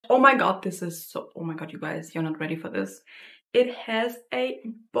Oh my god, this is so... Oh my god, you guys, you're not ready for this. It has a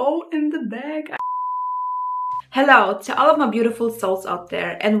bow in the back. Hello to all of my beautiful souls out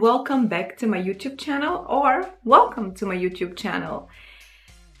there and welcome back to my YouTube channel, or welcome to my YouTube channel.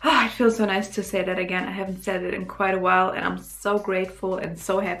 Oh, it feels so nice to say that again. I haven't said it in quite a while and I'm so grateful and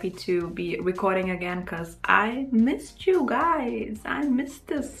so happy to be recording again because I missed you guys. I missed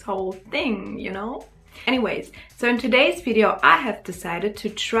this whole thing, you know? Anyways, so in today's video I have decided to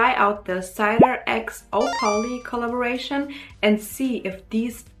try out the CIDER X Opoly collaboration and see if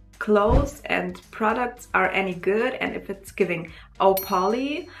these clothes and products are any good and if it's giving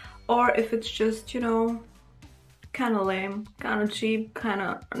Opoly or if it's just, you know, kind of lame, kind of cheap, kind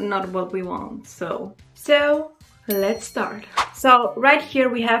of not what we want. So let's start. So right here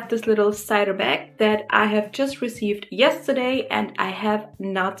we have this little CIDER bag that I have just received yesterday and I have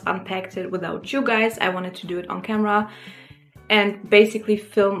not unpacked it without you guys. I wanted to do it on camera and basically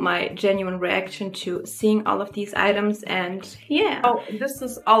film my genuine reaction to seeing all of these items. And yeah, oh, this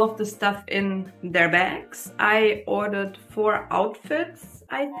is all of the stuff in their bags. I ordered 4 outfits,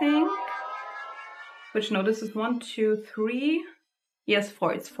 I think. Which, no, this is 1, 2, 3. Yes,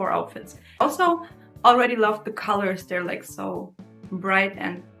 4. It's 4 outfits. Also, already love the colors. They're like so bright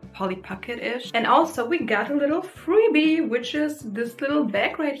and Polly Pocket-ish. And also, we got a little freebie, which is this little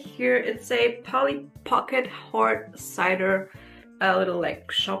bag right here. It's a Polly Pocket Hoard Cider, a little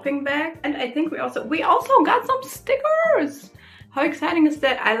like shopping bag. And I think we also got some stickers. How exciting is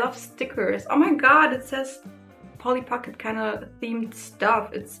that? I love stickers. Oh my god, it says Polly Pocket kind of themed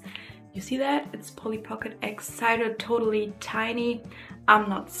stuff. You see that? It's Polly Pocket X Cider, totally tiny. I'm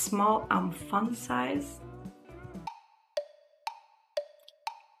not small, I'm fun size.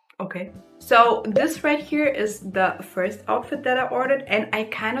 Okay. So this right here is the first outfit that I ordered and I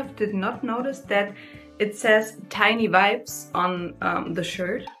kind of did not notice that it says tiny vibes on the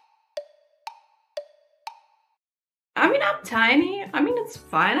shirt. I mean, I'm tiny. I mean, it's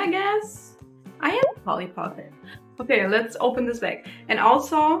fine, I guess. I am Polly Pocket. Okay, let's open this bag. And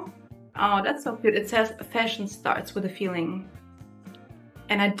also, oh, that's so cute. It says fashion starts with a feeling.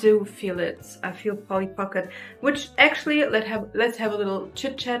 And I do feel it. I feel Polly Pocket. Which actually, let's have a little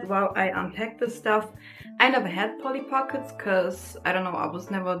chit chat while I unpack this stuff. I never had Polly Pockets because, I don't know, I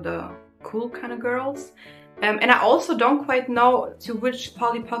was never the cool kind of girls. And I also don't quite know to which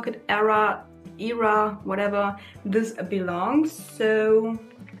Polly Pocket era, whatever, this belongs. So,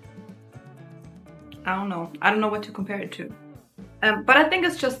 I don't know. I don't know what to compare it to. But I think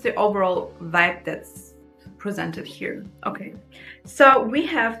it's just the overall vibe that's presented here. Okay, so we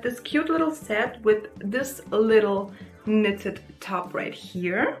have this cute little set with this little knitted top right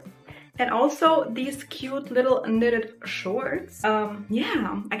here. And also these cute little knitted shorts.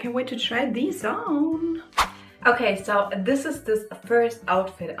 Yeah, I can't wait to try these on. Okay, so this is this first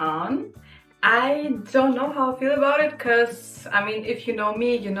outfit on. I don't know how I feel about it because, I mean, if you know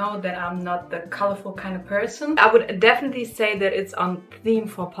me, you know that I'm not the colorful kind of person. I would definitely say that it's on theme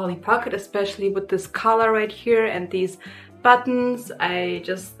for Polly Pocket, especially with this collar right here and these buttons. I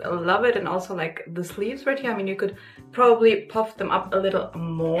just love it, and also like the sleeves right here. I mean, you could probably puff them up a little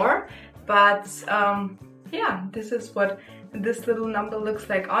more, but yeah, this is what this little number looks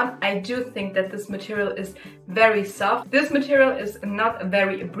like on. I do think that this material is very soft. This material is not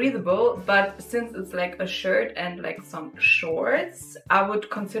very breathable, but since it's like a shirt and like some shorts, I would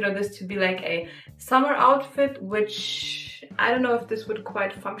consider this to be like a summer outfit, which I don't know if this would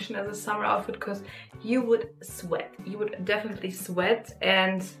quite function as a summer outfit because you would sweat. You would definitely sweat,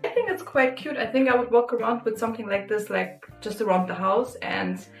 and I think it's quite cute. I think I would walk around with something like this, like just around the house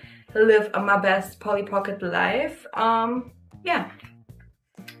and live my best Polly Pocket life. Yeah,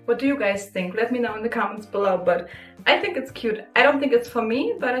 what do you guys think? Let me know in the comments below, but I think it's cute. I don't think it's for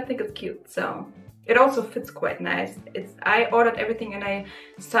me, but I think it's cute. So it also fits quite nice. I ordered everything in a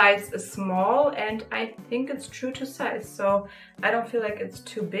size small and I think it's true to size, so I don't feel like it's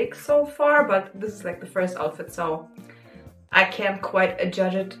too big so far, but this is like the first outfit, so I can't quite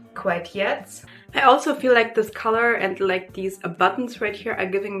judge it quite yet. I also feel like this color and like these buttons right here are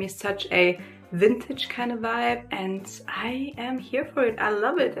giving me such a vintage kind of vibe, and I am here for it. I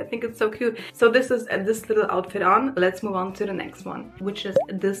love it. I think it's so cute. So this is this little outfit on. Let's move on to the next one, which is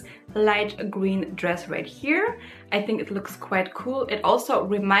this light green dress right here. I think it looks quite cool. It also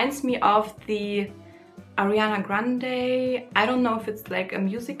reminds me of the Ariana Grande. I don't know if it's like a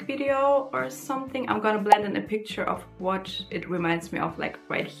music video or something. I'm gonna blend in a picture of what it reminds me of, like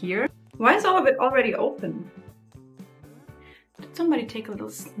right here. Why is all of it already open? Did somebody take a little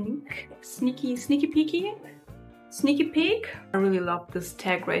sneaky peek? I really love this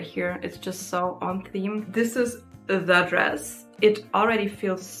tag right here. It's just so on theme. This is the dress. It already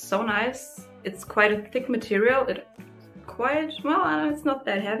feels so nice. It's quite a thick material. It's not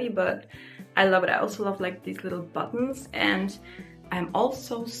that heavy, but I love it. I also love like these little buttons, and I'm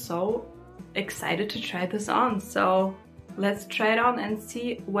also so excited to try this on. So let's try it on and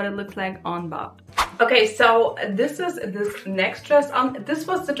see what it looks like on Bob. Okay, so this is this next dress on. This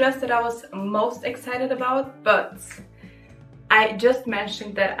was the dress that I was most excited about, but I just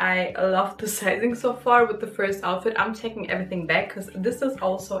mentioned that I love the sizing so far with the first outfit. I'm taking everything back because this is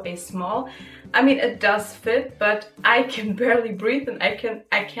also a small. I mean, it does fit, but I can barely breathe and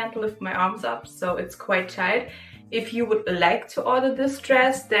I can't lift my arms up, so it's quite tight. If you would like to order this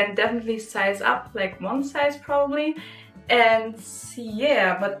dress, then definitely size up, like one size probably. And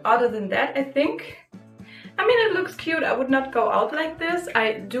yeah, but other than that, I think, I mean, it looks cute. I would not go out like this.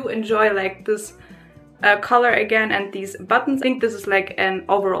 I do enjoy like this color again and these buttons. I think this is like an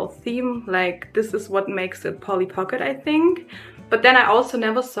overall theme, like this is what makes it Polly Pocket, I think. But then I also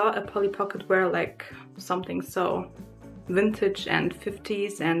never saw a Polly Pocket wear like something so vintage and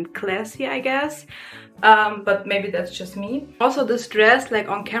 50s and classy, I guess. But maybe that's just me. Also this dress, like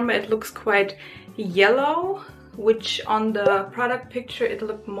on camera it looks quite yellow, which on the product picture it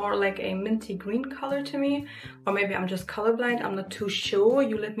looked more like a minty green color to me. Or maybe I'm just colorblind, I'm not too sure.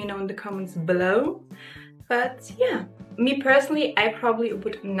 You let me know in the comments below. But yeah, me personally, I probably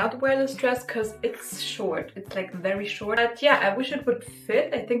would not wear this dress because it's short. It's like very short. But yeah, I wish it would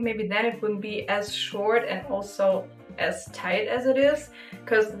fit. I think maybe then it wouldn't be as short and also as tight as it is.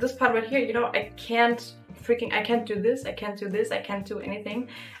 Because this part right here, you know, I can't do this, I can't do this, I can't do anything.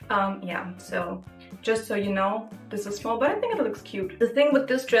 Yeah, so just so you know, this is small, but I think it looks cute. The thing with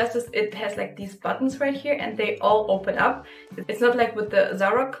this dress is it has like these buttons right here and they all open up. It's not like with the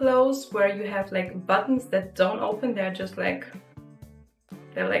Zara clothes where you have like buttons that don't open. They're just like,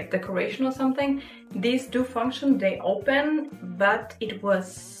 they're like decoration or something. These do function, they open, but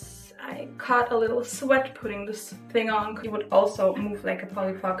I caught a little sweat putting this thing on. You would also move like a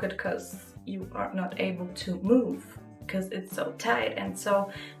Polly Pocket because you are not able to move because it's so tight, and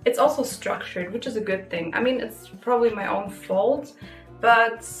so it's also structured, which is a good thing. I mean, it's probably my own fault,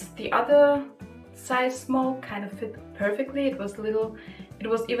 but the other size small kind of fit perfectly. It was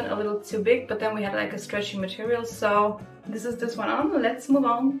even a little too big, but then we had like a stretchy material, so this is this one on. Let's move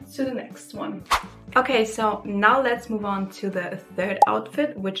on to the next one. Okay, so now let's move on to the third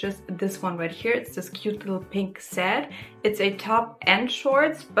outfit, which is this one right here. It's this cute little pink set. It's a top and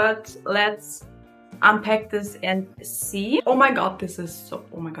shorts, but let's unpack this and see. Oh my god, this is so,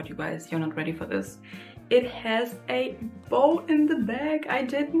 oh my god, you guys, you're not ready for this. It has a bow in the back. I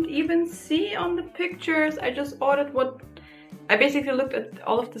didn't even see on the pictures. I just ordered I basically looked at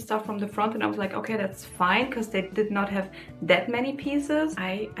all of the stuff from the front and I was like, okay, that's fine, because they did not have that many pieces.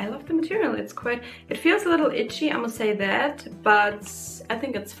 I love the material. It's quite, it feels a little itchy, I must say that, but I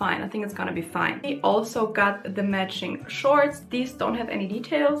think it's fine. I think it's gonna be fine. We also got the matching shorts. These don't have any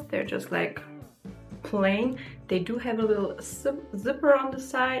details. They're just like plain. They do have a little zipper on the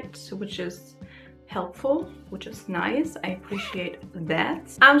side, which is helpful, which is nice. I appreciate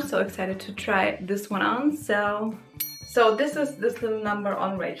that. I'm so excited to try this one on. So this is this little number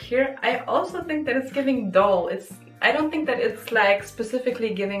on right here. I also think that it's giving doll. I don't think that it's like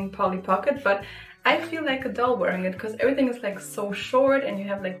specifically giving Polly Pocket, but I feel like a doll wearing it because everything is like so short and you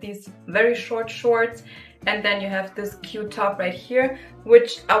have like these very short shorts, and then you have this cute top right here,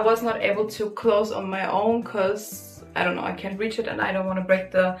 which I was not able to close on my own because I don't know, I can't reach it and I don't want to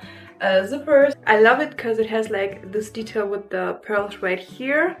break the zippers. I love it because it has like this detail with the pearls right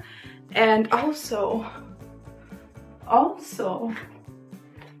here, and also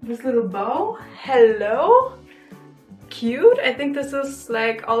this little bow. Hello, cute. I think this is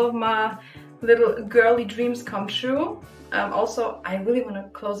like all of my little girly dreams come true. Also, I really want to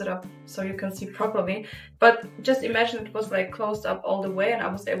close it up so you can see properly, but just imagine it was like closed up all the way and I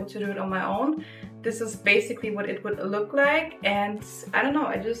was able to do it on my own. This is basically what it would look like, and I don't know,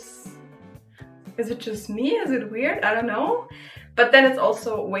 is it just me? Is it weird? I don't know. But then it's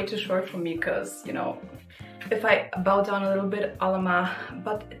also way too short for me because, you know, if I bow down a little bit, all of my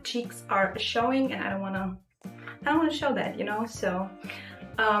butt cheeks are showing and I don't want to show that, you know. So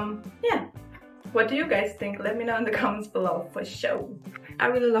yeah, what do you guys think? Let me know in the comments below for sure. I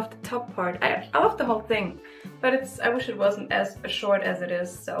really love the top part. I love the whole thing, but I wish it wasn't as short as it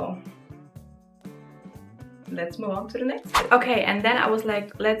is. So let's move on to the next bit. Okay, and then I was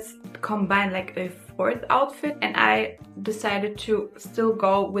like, let's combine like a fourth outfit, and I decided to still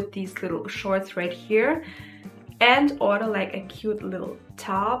go with these little shorts right here. and order like a cute little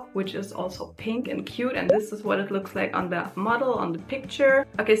top, which is also pink and cute, and this is what it looks like on the model, on the picture.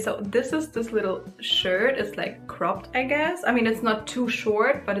 Okay, so this is this little shirt. It's like cropped, I guess. I mean, it's not too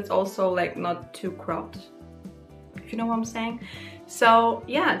short, but it's also like not too cropped, if you know what I'm saying. So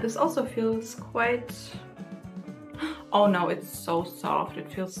yeah, this also feels quite... Oh no, it's so soft.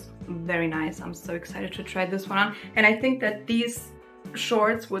 It feels very nice. I'm so excited to try this one on. And I think that these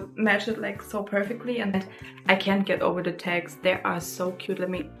shorts would match it like so perfectly, and I can't get over the tags. They are so cute. Let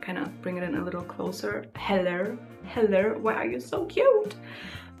me kind of bring it in a little closer. Hello, hello, why are you so cute?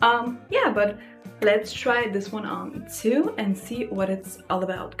 Yeah, but let's try this one on too and see what it's all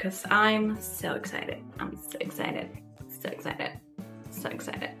about, because I'm so excited. I'm so excited, so excited, so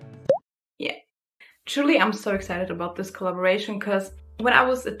excited. Yeah, truly I'm so excited about this collaboration, because when I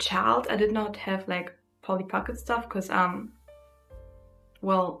was a child I did not have like Polly Pocket stuff, because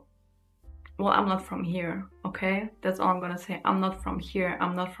well, I'm not from here, okay? That's all I'm gonna say. I'm not from here.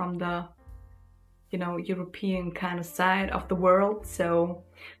 I'm not from the, you know, European kind of side of the world. So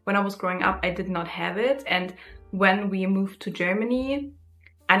when I was growing up, I did not have it. And when we moved to Germany,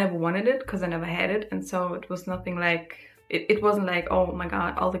 I never wanted it because I never had it. And so it was nothing like, it wasn't like, oh my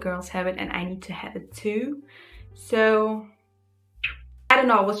God, all the girls have it and I need to have it too. So I don't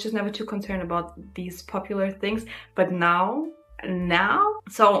know, I was just never too concerned about these popular things. But now,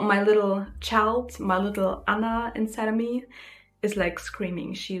 so my little child, my little Anna inside of me is like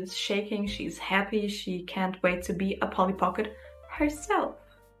screaming. She's shaking, she's happy, she can't wait to be a Polly Pocket herself.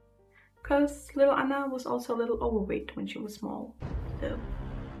 Because little Anna was also a little overweight when she was small. So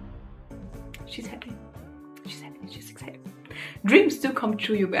she's happy. She's happy, she's excited. Dreams do come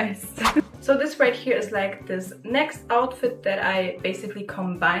true, you guys. So this right here is like this next outfit that I basically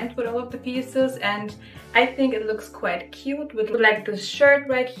combined with all of the pieces, and I think it looks quite cute with like this shirt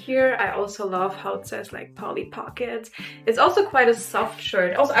right here. I also love how it says like Polly Pocket. It's also quite a soft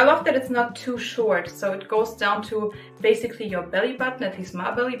shirt. Also, I love that it's not too short, so it goes down to basically your belly button, at least my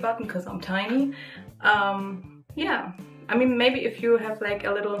belly button, because I'm tiny. Yeah, I mean, maybe if you have like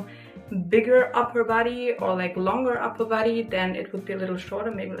a little bigger upper body or like longer upper body, then it would be a little shorter,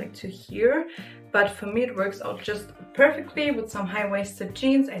 maybe like to here. But for me it works out just perfectly with some high-waisted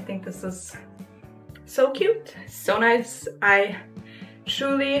jeans. I think this is so cute, so nice. I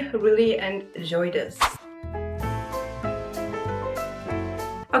truly really enjoy this.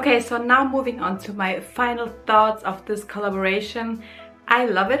 Okay, so now moving on to my final thoughts of this collaboration. I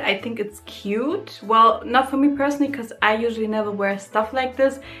love it. I think it's cute. Well, not for me personally, because I usually never wear stuff like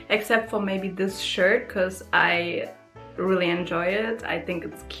this, except for maybe this shirt, because I really enjoy it. I think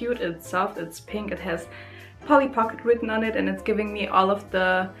it's cute, it's soft, it's pink, it has Polly Pocket written on it, and it's giving me all of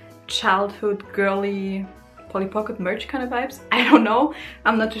the childhood girly Polly Pocket merch kind of vibes. I don't know,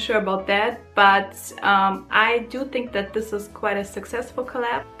 I'm not too sure about that, but I do think that this is quite a successful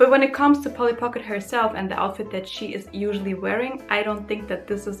collab. But when it comes to Polly Pocket herself and the outfit that she is usually wearing, I don't think that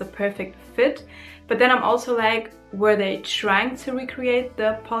this is a perfect fit. But then I'm also like, were they trying to recreate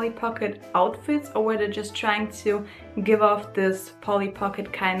the Polly Pocket outfits, or were they just trying to give off this Polly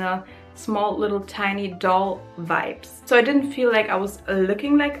Pocket kind of small little tiny doll vibes? So I didn't feel like I was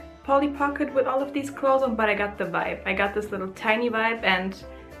looking like Polly Pocket with all of these clothes on, but I got the vibe. I got this little tiny vibe, and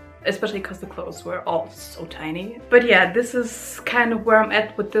especially because the clothes were all so tiny. But yeah, this is kind of where I'm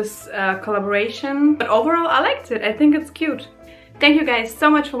at with this collaboration. But overall, I liked it. I think it's cute. Thank you guys so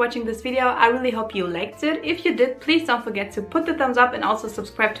much for watching this video. I really hope you liked it. If you did, please don't forget to put the thumbs up and also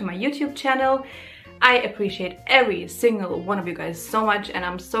subscribe to my YouTube channel. I appreciate every single one of you guys so much, and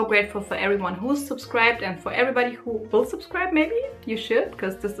I'm so grateful for everyone who's subscribed, and for everybody who will subscribe. Maybe you should,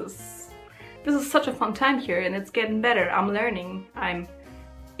 because this is such a fun time here, and it's getting better. I'm learning, I'm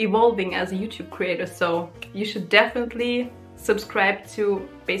evolving as a YouTube creator, so you should definitely subscribe to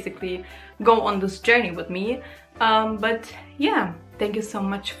basically go on this journey with me. But yeah, thank you so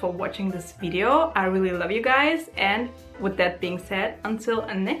much for watching this video. I really love you guys, and with that being said, until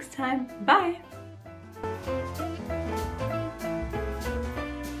next time, bye!